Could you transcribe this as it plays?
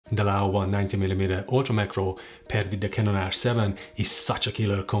The Laowa 90mm ultra macro paired with the Canon R7 is such a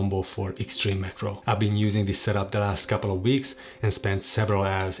killer combo for extreme macro. I've been using this setup the last couple of weeks and spent several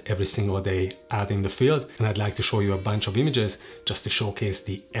hours every single day out in the field, and I'd like to show you a bunch of images just to showcase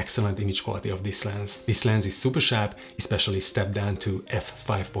the excellent image quality of this lens. This lens is super sharp, especially stepped down to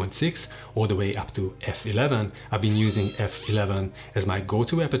f5.6 all the way up to f11. I've been using f11 as my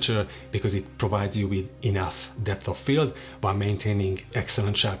go-to aperture because it provides you with enough depth of field while maintaining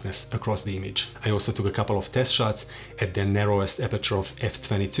excellent sharpness across the image. I also took a couple of test shots at the narrowest aperture of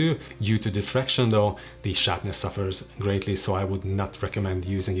f22. Due to diffraction though, the sharpness suffers greatly, so I would not recommend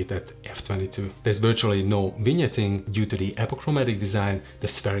using it at f22. There's virtually no vignetting due to the apochromatic design. The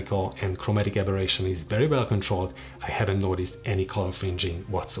spherical and chromatic aberration is very well controlled. I haven't noticed any color fringing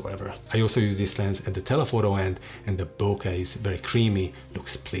whatsoever. I also use this lens at the telephoto end, and the bokeh is very creamy,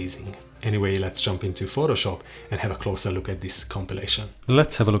 looks pleasing. Anyway, let's jump into Photoshop and have a closer look at this compilation.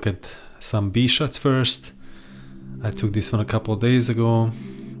 Let's have a look at some B shots first. I took this one a couple of days ago,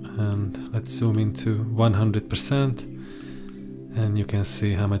 and let's zoom into 100%, and you can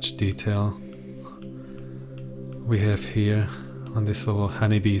see how much detail we have here on this little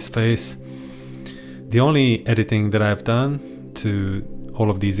honeybee's face. The only editing that I've done to all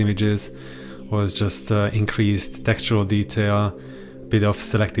of these images was just increased textural detail, bit of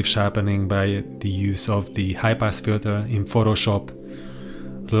selective sharpening by the use of the high pass filter in Photoshop,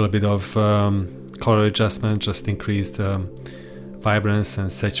 a little bit of color adjustment, just increased vibrance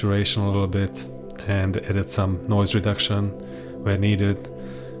and saturation a little bit, and added some noise reduction where needed.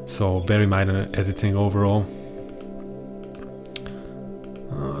 So very minor editing overall.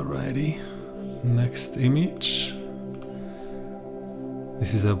 Alrighty, next image.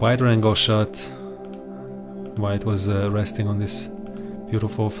 This is a wider angle shot. White was resting on this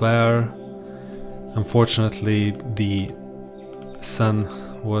beautiful flower. Unfortunately, the sun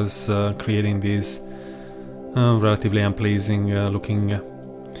was creating these relatively unpleasing looking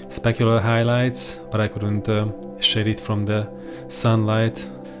specular highlights, but I couldn't shade it from the sunlight.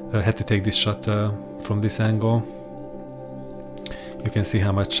 I had to take this shot from this angle. You can see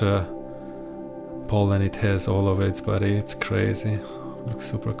how much pollen it has all over its body. It's crazy. Looks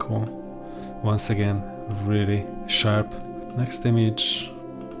super cool. Once again, really sharp. Next image.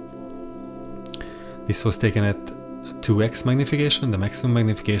 This was taken at 2x magnification, the maximum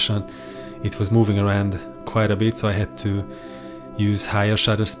magnification. It was moving around quite a bit, so I had to use higher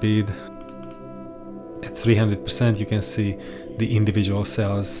shutter speed. At 300% you can see the individual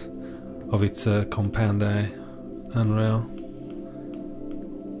cells of its compound eye. Unreal.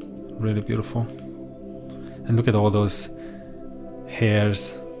 Really beautiful. And look at all those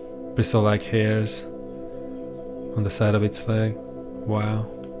hairs, bristle-like hairs on the side of its leg. Wow.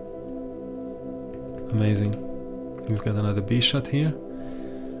 Amazing. We've got another B shot here.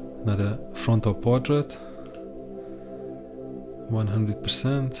 Another frontal portrait.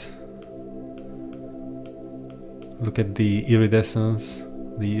 100%. Look at the iridescence,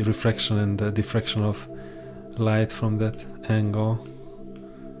 the refraction and the diffraction of light from that angle,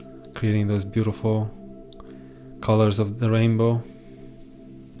 creating those beautiful colors of the rainbow.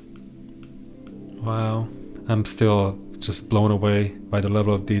 Wow. I'm still just blown away by the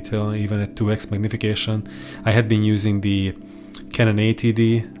level of detail, even at 2x magnification. I had been using the Canon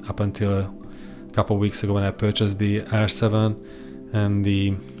ATD up until a couple of weeks ago when I purchased the R7, and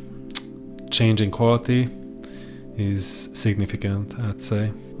the change in quality is significant, I'd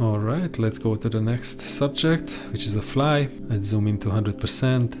say. Alright, let's go to the next subject, which is a fly. I'd zoom into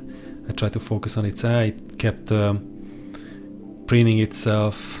 100%. I try to focus on its eye. It kept preening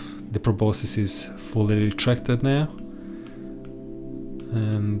itself. The proboscis is fully retracted now,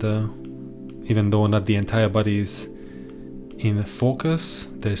 and even though not the entire body is in focus,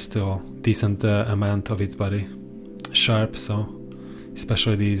 there's still decent amount of its body sharp, so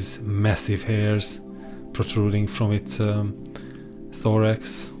especially these massive hairs protruding from its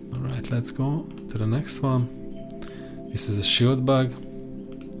thorax. Alright, let's go to the next one. This is a shield bug.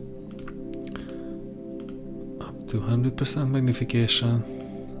 Up to 100% magnification.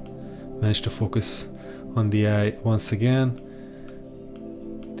 Managed to focus on the eye once again.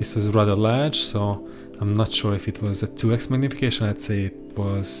 This was rather large, so I'm not sure if it was at 2x magnification. I'd say it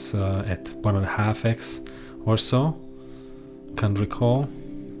was at 1.5x or so. Can't recall.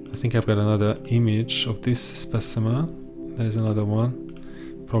 I think I've got another image of this specimen. There's another one.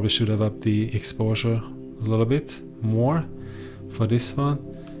 Probably should have upped the exposure a little bit more for this one.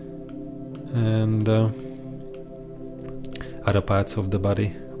 And other parts of the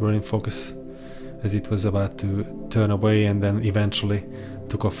body were in focus as it was about to turn away, and then eventually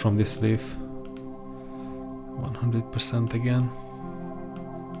took off from this leaf. 100% again.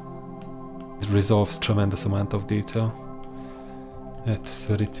 It resolves tremendous amount of detail at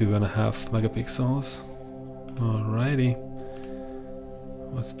 32.5 megapixels. Alrighty.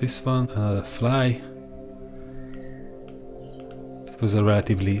 What's this one? Another fly. It was a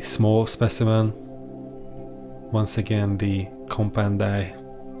relatively small specimen. Once again, the compound eye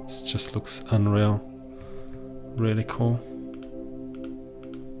just looks unreal. Really cool.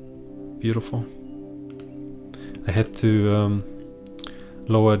 Beautiful. I had to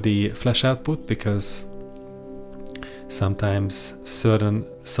lower the flash output because sometimes certain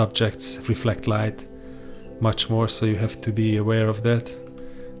subjects reflect light much more, so you have to be aware of that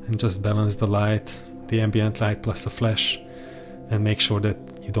and just balance the light, the ambient light plus the flash, and make sure that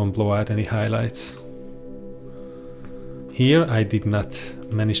you don't blow out any highlights. Here I did not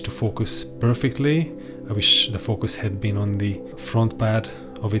manage to focus perfectly. I wish the focus had been on the front part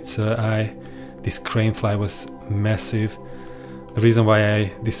of its eye. This crane fly was massive. The reason why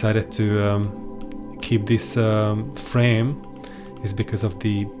I decided to keep this frame is because of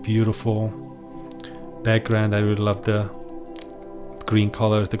the beautiful background. I really love the green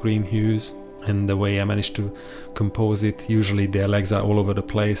colors, the green hues, and the way I managed to compose it. Usually their legs are all over the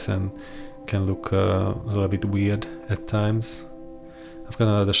place and can look a little bit weird at times. I've got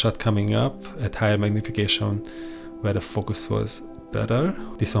another shot coming up at higher magnification where the focus was better.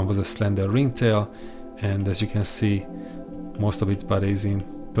 This one was a slender ringtail, and as you can see, most of its body is in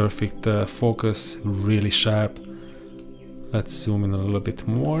perfect focus, really sharp. Let's zoom in a little bit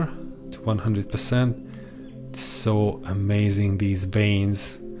more to 100%. It's so amazing, these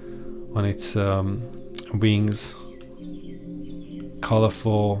veins on its wings.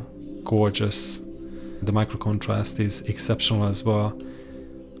 Colorful, gorgeous. The micro contrast is exceptional as well.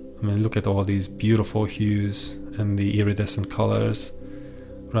 I mean, look at all these beautiful hues and the iridescent colors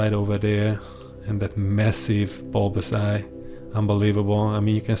right over there, and that massive bulbous eye. Unbelievable. I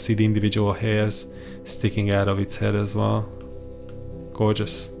mean, you can see the individual hairs sticking out of its head as well.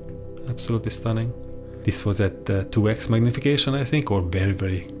 Gorgeous. Absolutely stunning. This was at 2x magnification, I think, or very,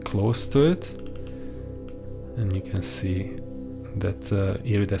 very close to it. And you can see that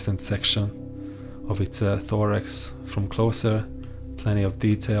iridescent section of its thorax from closer. Plenty of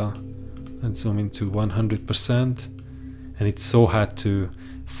detail. Let's zoom into 100%. And it's so hard to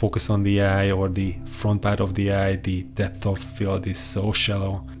focus on the eye or the front part of the eye. The depth of field is so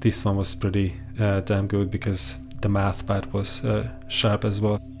shallow. This one was pretty damn good because the mouth part was sharp as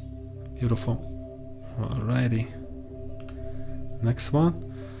well. Beautiful. Alrighty. Next one.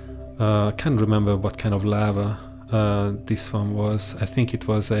 I can't remember what kind of lava this one was. I think it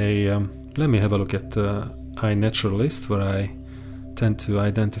was a... let me have a look at iNaturalist, where I tend to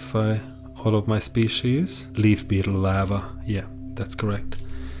identify all of my species. Leaf beetle lava. Yeah, that's correct.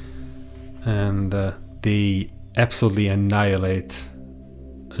 And they absolutely annihilate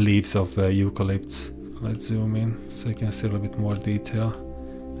leaves of eucalypts. Let's zoom in so you can see a little bit more detail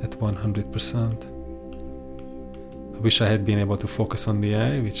at 100%. I wish I had been able to focus on the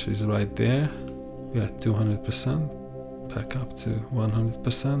eye, which is right there. We're at 200%, back up to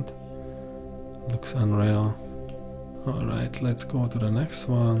 100%. Looks unreal. Alright, let's go to the next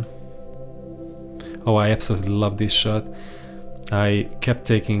one. Oh, I absolutely love this shot. I kept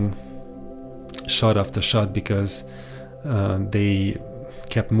taking shot after shot because they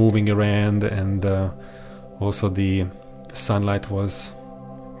kept moving around, and also the sunlight was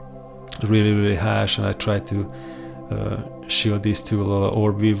really, really harsh, and I tried to shield these two little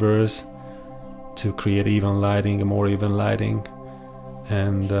orb weavers to create even lighting, more even lighting.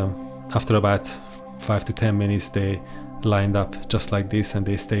 And after about 5 to 10 minutes they lined up just like this, and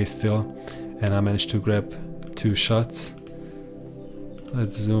they stay still, and I managed to grab 2 shots.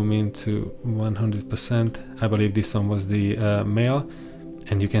 Let's zoom into 100%. I believe this one was the male,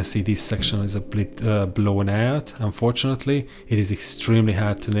 and you can see this section is a bit blown out. Unfortunately, it is extremely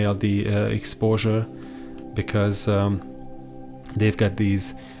hard to nail the exposure because they've got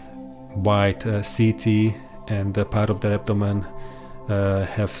these white CT, and the part of their abdomen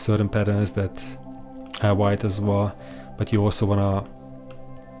have certain patterns that are white as well, but you also want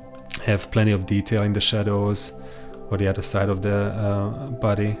to have plenty of detail in the shadows or the other side of the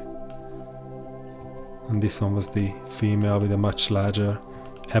body. And this one was the female with a much larger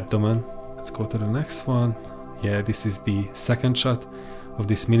abdomen. Let's go to the next one. Yeah, this is the second shot of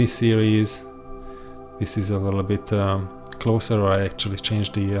this mini series. This is a little bit closer, or I actually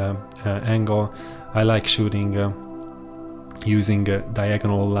changed the angle. I like shooting using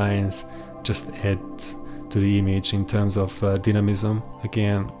diagonal lines, just adds to the image in terms of dynamism.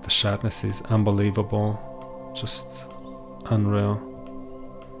 Again, the sharpness is unbelievable, just unreal.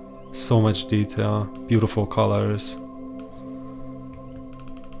 So much detail, beautiful colors,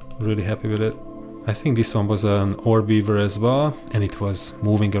 Really happy with it. I think this one was an orb weaver as well, and it was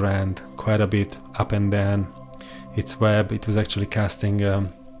moving around quite a bit up and down its web. It was actually casting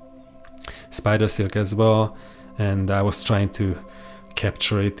spider silk as well, and I was trying to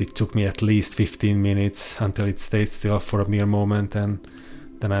capture it. It took me at least 15 minutes until it stayed still for a mere moment, and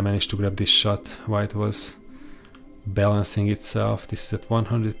then I managed to grab this shot while it was balancing itself. This is at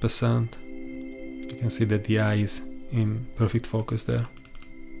 100%. You can see that the eye is in perfect focus there.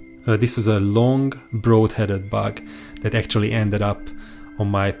 This was a long, broad-headed bug that actually ended up on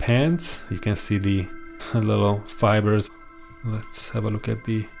my pants. You can see the little fibers. Let's have a look at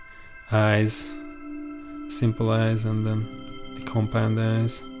the eyes. Simple eyes and then the compound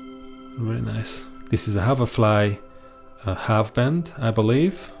eyes. Very nice. This is a hoverfly half bend, I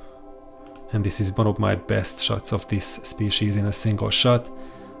believe. And this is one of my best shots of this species in a single shot.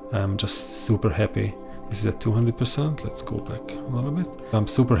 I'm just super happy. This is at 200%. Let's go back a little bit. I'm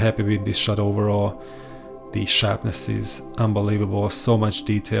super happy with this shot overall. The sharpness is unbelievable. So much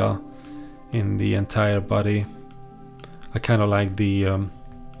detail in the entire body. I kind of like the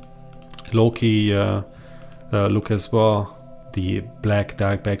low-key look as well. The black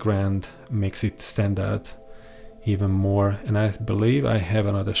dark background makes it stand out even more. And I believe I have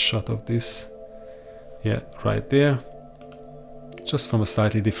another shot of this. Yeah, right there. Just from a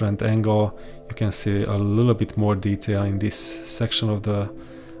slightly different angle, you can see a little bit more detail in this section of the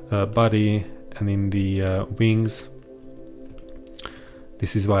body and in the wings.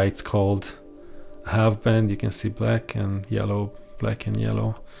 This is why it's called half bend. You can see black and yellow, black and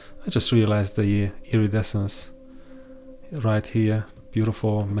yellow. I just realized the iridescence right here.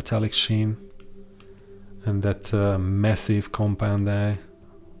 Beautiful metallic sheen. And that massive compound eye.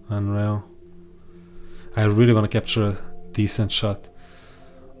 Unreal. I really want to capture a decent shot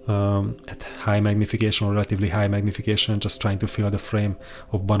at high magnification or relatively high magnification, just trying to fill the frame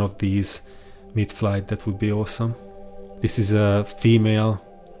of one of these mid-flight. That would be awesome. This is a female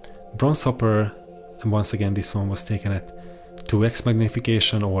bronze hopper, and once again this one was taken at 2x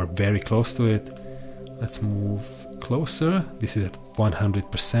magnification or very close to it. Let's move closer. This is at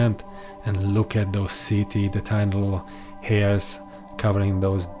 100%, and look at those CT, the tiny little hairs covering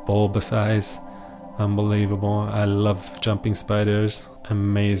those bulbous eyes. Unbelievable. I love jumping spiders.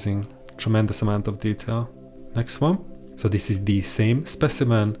 Amazing. Tremendous amount of detail. Next one. So this is the same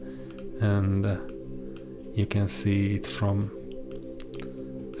specimen, and you can see it from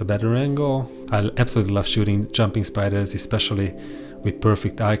a better angle. I absolutely love shooting jumping spiders, especially with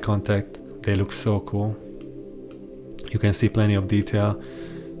perfect eye contact. They look so cool. You can see plenty of detail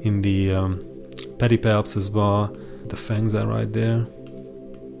in the pedipalps as well. The fangs are right there.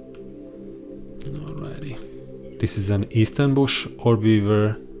 Alrighty. This is an Eastern Bush orb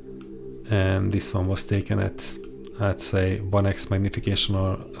weaver, and this one was taken at, I'd say, 1x magnification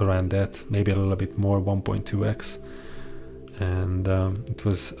or around that, maybe a little bit more, 1.2x. And it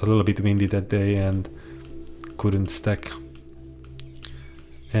was a little bit windy that day and couldn't stack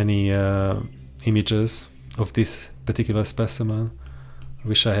any images of this particular specimen. I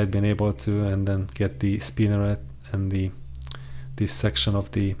wish I had been able to, and then get the spinneret and this section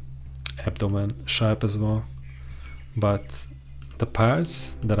of the abdomen sharp as well. But the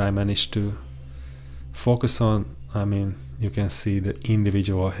parts that I managed to focus on, I mean, you can see the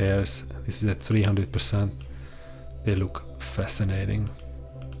individual hairs. This is at 300%. They look fascinating.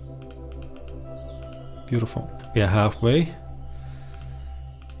 Beautiful. We are halfway.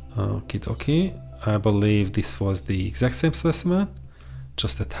 Okie dokie. I believe this was the exact same specimen,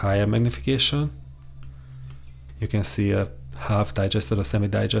 just at higher magnification. You can see a half digested or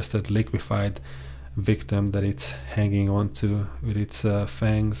semi-digested liquefied victim that it's hanging onto with its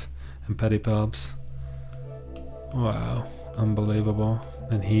fangs and pedipalps. Wow, unbelievable.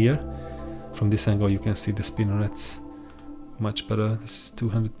 And here, from this angle, you can see the spinnerets much better. This is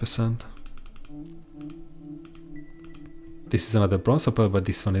 200%. This is another bronze hopper, but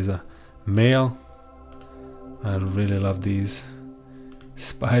this one is a male. I really love these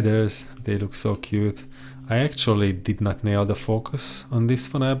spiders. They look so cute. I actually did not nail the focus on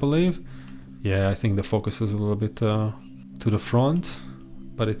this one, I believe. Yeah, I think the focus was a little bit to the front,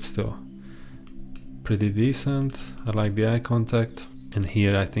 but it's still pretty decent. I like the eye contact. And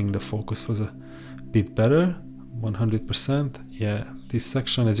here I think the focus was a bit better, 100%. Yeah, this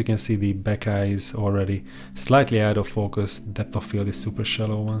section, as you can see, the back eye is already slightly out of focus. Depth of field is super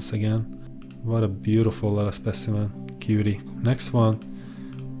shallow once again. What a beautiful little specimen, cutie. Next one,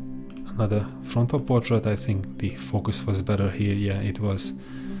 another frontal portrait. I think the focus was better here. Yeah, it was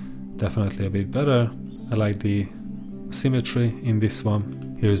definitely a bit better. I like the symmetry in this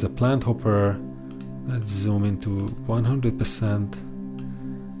one. Here is a plant hopper. Let's zoom into 100%.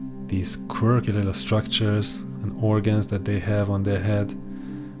 these quirky little structures and organs that they have on their head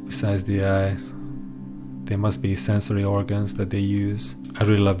besides the eye. They must be sensory organs that they use. I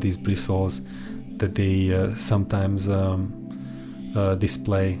really love these bristles that they sometimes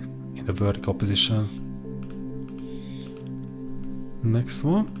display in a vertical position. Next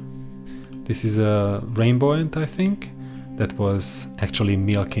one. This is a rainbow ant, I think, that was actually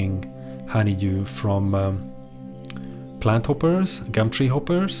milking honeydew from plant hoppers, gum tree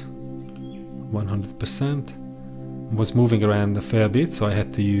hoppers, 100%. Was moving around a fair bit, so I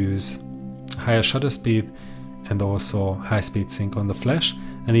had to use higher shutter speed and also high speed sync on the flash,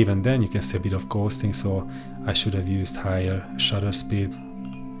 and even then you can see a bit of ghosting, so I should have used higher shutter speed.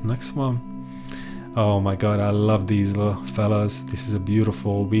 Next one. Oh my god, I love these little fellas. This is a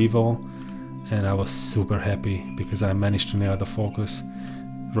beautiful weevil, and I was super happy because I managed to nail the focus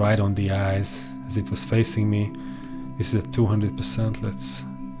right on the eyes as it was facing me. This is at 200%. Let's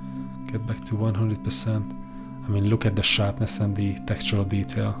get back to 100%. I mean, look at the sharpness and the textural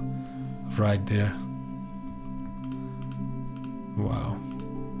detail right there. Wow,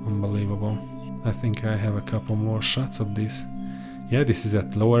 unbelievable. I think I have a couple more shots of this. Yeah, this is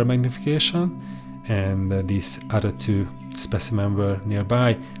at lower magnification, and these other two specimens were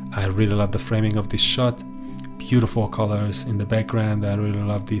nearby. I really love the framing of this shot. Beautiful colors in the background. I really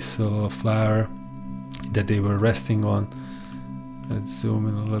love this little flower that they were resting on. Let's zoom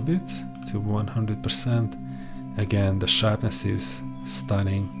in a little bit to 100%. Again, the sharpness is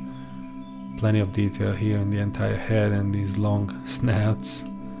stunning. Plenty of detail here in the entire head and these long snouts.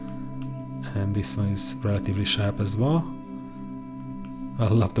 And this one is relatively sharp as well. I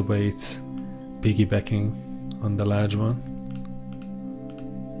love the way it's piggybacking on the large one.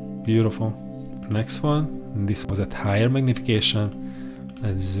 Beautiful. Next one. This was at higher magnification.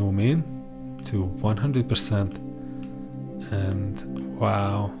 Let's zoom in to 100%. And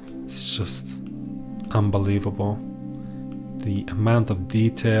wow, it's just unbelievable. The amount of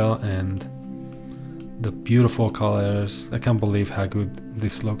detail and the beautiful colors. I can't believe how good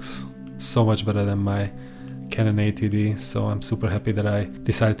this looks. So much better than my Canon ATD, so I'm super happy that I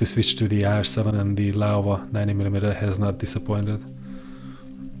decided to switch to the R7, and the Laowa 90mm has not disappointed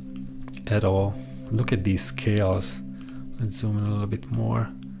at all. Look at these scales. Let's zoom in a little bit more.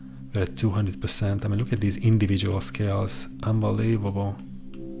 We're at 200%. I mean, look at these individual scales. Unbelievable.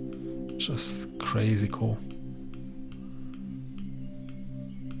 Just crazy cool.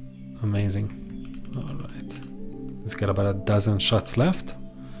 Amazing. Alright. We've got about a dozen shots left.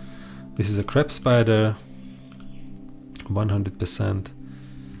 This is a crab spider. 100%.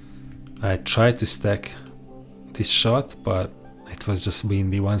 I tried to stack this shot, but it was just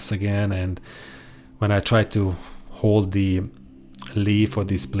windy once again, and when I tried to hold the leaf or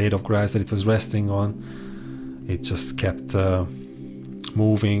this blade of grass that it was resting on, it just kept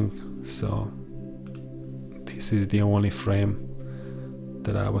moving. So this is the only frame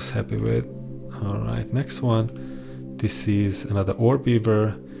that I was happy with. Alright, next one. This is another orb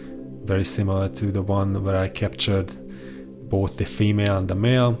weaver, very similar to the one where I captured both the female and the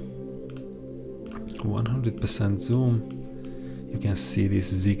male. 100% zoom. You can see this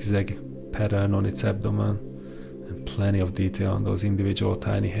zigzag pattern on its abdomen and plenty of detail on those individual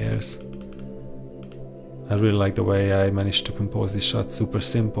tiny hairs. I really like the way I managed to compose this shot. Super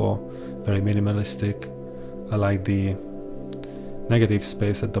simple, very minimalistic. I like the negative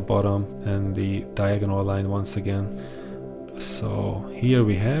space at the bottom and the diagonal line once again. So here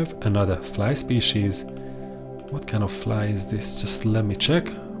we have another fly species. What kind of fly is this? Just let me check.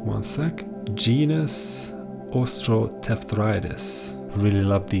 One sec. Genus Ostrotephthrides. Really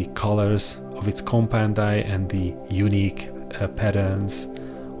love the colors of its compound eye and the unique patterns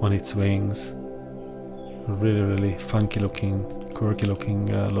on its wings. Really funky looking, quirky looking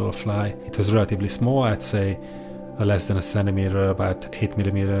little fly. It was relatively small, I'd say less than a centimeter, about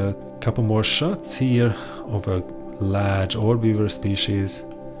 8mm. Couple more shots here of a large orb weaver species.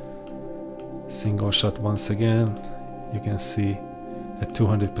 Single shot once again. You can see at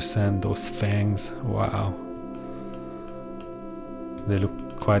 200% those fangs. Wow, they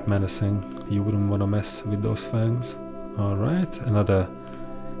look quite menacing. You wouldn't want to mess with those fangs. Alright, another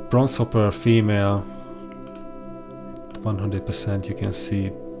bronze hopper female. 100%. You can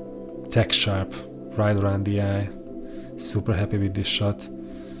see tack sharp right around the eye. Super happy with this shot.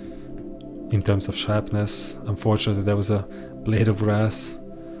 In terms of sharpness, unfortunately there was a blade of grass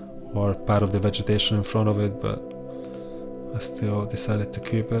or part of the vegetation in front of it, but I still decided to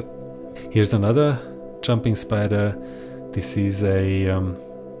keep it. Here's another jumping spider. This is a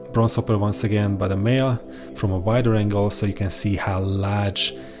bronze hopper once again, but a male from a wider angle, so you can see how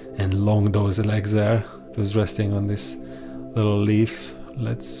large and long those legs are. It was resting on this little leaf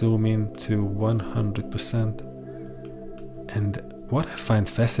Let's zoom in to 100%. And what I find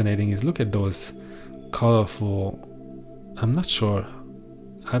fascinating is look at those colorful, I'm not sure,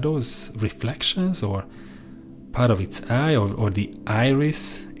 are those reflections or part of its eye, or the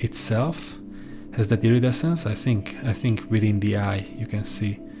iris itself has that iridescence? I think within the eye you can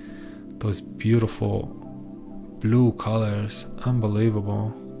see those beautiful blue colors.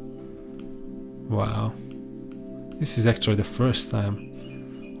 Unbelievable. Wow. This is actually the first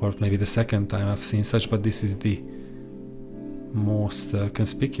time, or maybe the second time I've seen such, but this is the most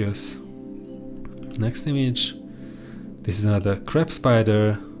conspicuous. Next image. This is another crab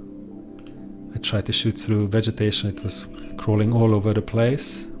spider. I tried to shoot through vegetation. It was crawling all over the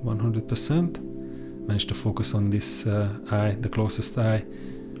place. 100%. Managed to focus on this eye, the closest eye.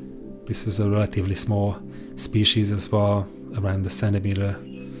 This was a relatively small species as well, around a centimeter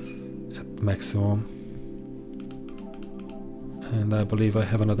at maximum. And I believe I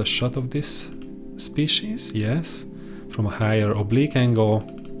have another shot of this species, yes, from a higher oblique angle.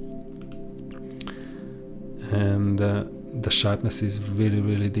 And the sharpness is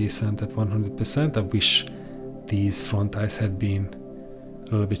really decent at 100%. I wish these front eyes had been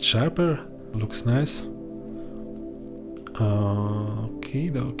a little bit sharper. Looks nice. Okay,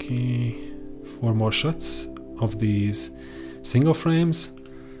 4 more shots of these single frames.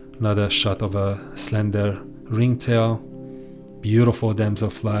 Another shot of a slender ringtail. Beautiful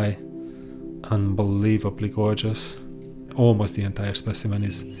damselfly. Unbelievably gorgeous. Almost the entire specimen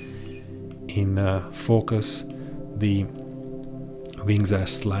is in focus. The wings are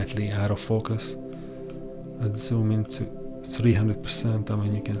slightly out of focus. Let's zoom into 300%. I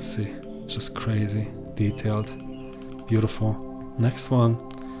mean, you can see, just crazy, detailed, beautiful. Next one,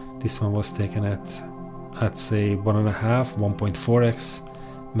 this one was taken at, I'd say 1.4x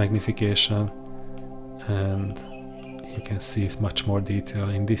magnification, and you can see it's much more detail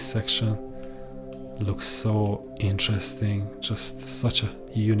in this section. Looks so interesting, just such a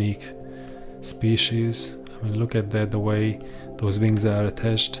unique species. I mean, look at that, the way those wings are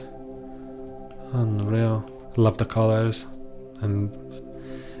attached. Unreal. Love the colors, and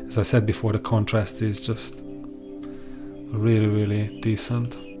as I said before, the contrast is just really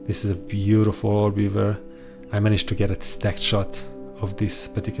decent. This is a beautiful orb weaver. I managed to get a stacked shot of this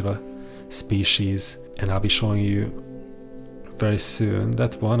particular species, and I'll be showing you very soon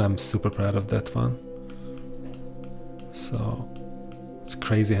that one. I'm super proud of that one. So it's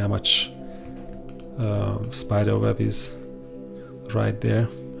crazy how much spider web is right there.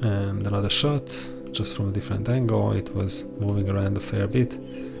 And another shot just from a different angle. It was moving around a fair bit.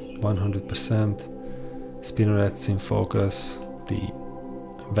 100%. Spinnerets in focus. The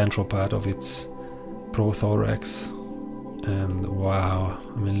ventral part of its prothorax. And wow,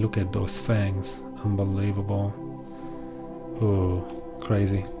 I mean, look at those fangs. Unbelievable. Oh,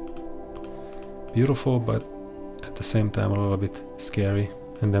 crazy. Beautiful, but at the same time a little bit scary.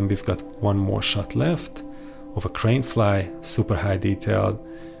 And then we've got one more shot left of a crane fly, super high detailed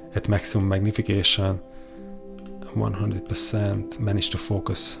at maximum magnification. 100%. Managed to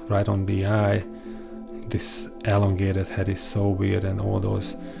focus right on the eye. This elongated head is so weird, and all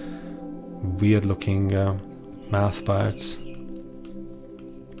those weird looking mouth parts.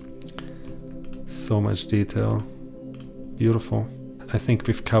 So much detail. Beautiful. I think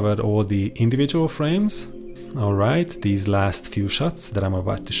we've covered all the individual frames. Alright, these last few shots that I'm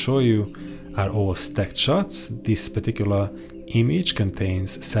about to show you are all stacked shots. This particular image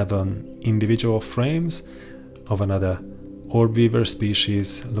contains 7 individual frames of another orb weaver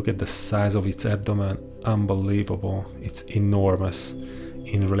species. Look at the size of its abdomen. Unbelievable. It's enormous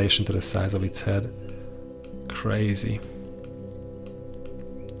in relation to the size of its head. Crazy.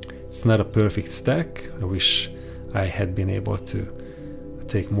 It's not a perfect stack. I wish I had been able to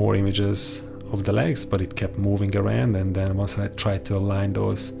take more images of the legs, but it kept moving around, and then once I tried to align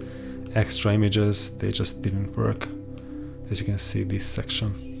those extra images, they just didn't work. As you can see, this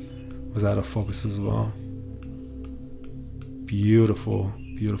section was out of focus as well. Beautiful,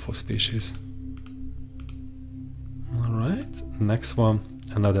 beautiful species. Alright, next one,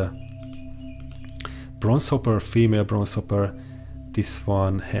 another bronzehopper, female bronzehopper. This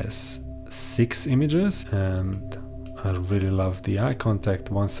one has 6 images, and I really love the eye contact.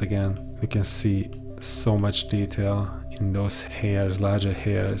 Once again, you can see so much detail in those hairs, larger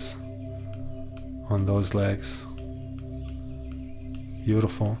hairs on those legs.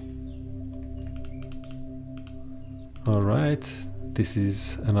 Beautiful. Alright, this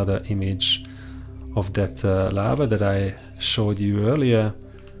is another image of that Laowa that I showed you earlier,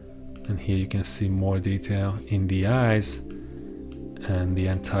 and here you can see more detail in the eyes and the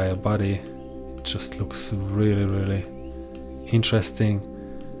entire body. It just looks really interesting.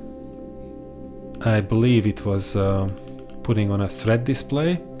 I believe it was putting on a thread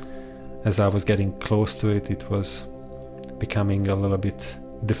display. As I was getting close to it, it was becoming a little bit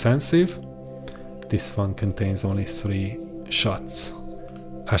defensive. This one contains only 3 shots.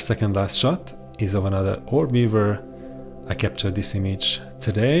 Our second last shot is of another orb weaver. I captured this image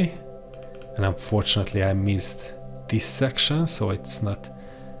today, and unfortunately I missed this section, so it's not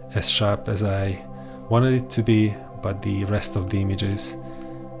as sharp as I wanted it to be, but the rest of the image is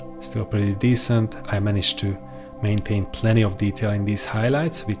still pretty decent. I managed to maintain plenty of detail in these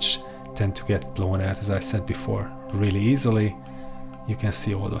highlights, which tend to get blown out, as I said before, really easily. You can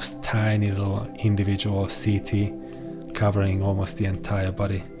see all those tiny little individual CT covering almost the entire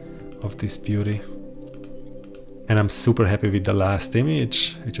body of this beauty. And I'm super happy with the last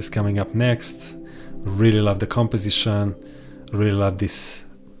image, which is coming up next. Really love the composition, really love this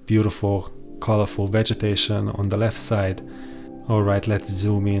beautiful, colorful vegetation on the left side. All right, let's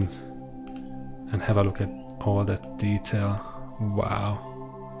zoom in and have a look at all that detail.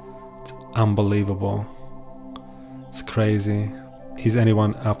 Wow, it's unbelievable. It's crazy. Is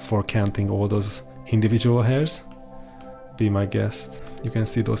anyone up for counting all those individual hairs? Be my guest. You can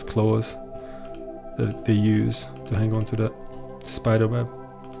see those claws that they use to hang on to the spider web.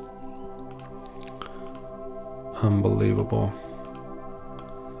 Unbelievable.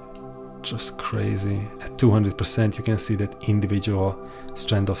 Just crazy. At 200% you can see that individual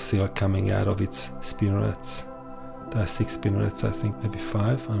strand of silk coming out of its spinnerets. There are 6 spinnerets, I think, maybe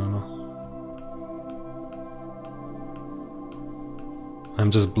 5, I don't know. I'm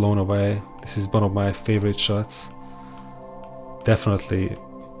just blown away. This is one of my favorite shots. Definitely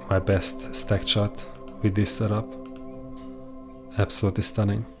my best stacked shot with this setup. Absolutely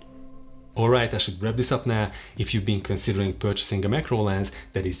stunning. Alright, I should wrap this up now. If you've been considering purchasing a macro lens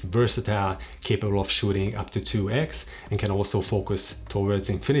that is versatile, capable of shooting up to 2x, and can also focus towards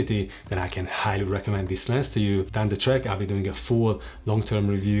infinity, then I can highly recommend this lens to you. Down the track, I'll be doing a full long-term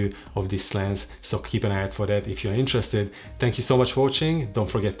review of this lens, so keep an eye out for that if you're interested. Thank you so much for watching. Don't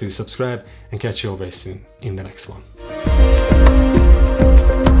forget to subscribe, and catch you all very soon in the next one.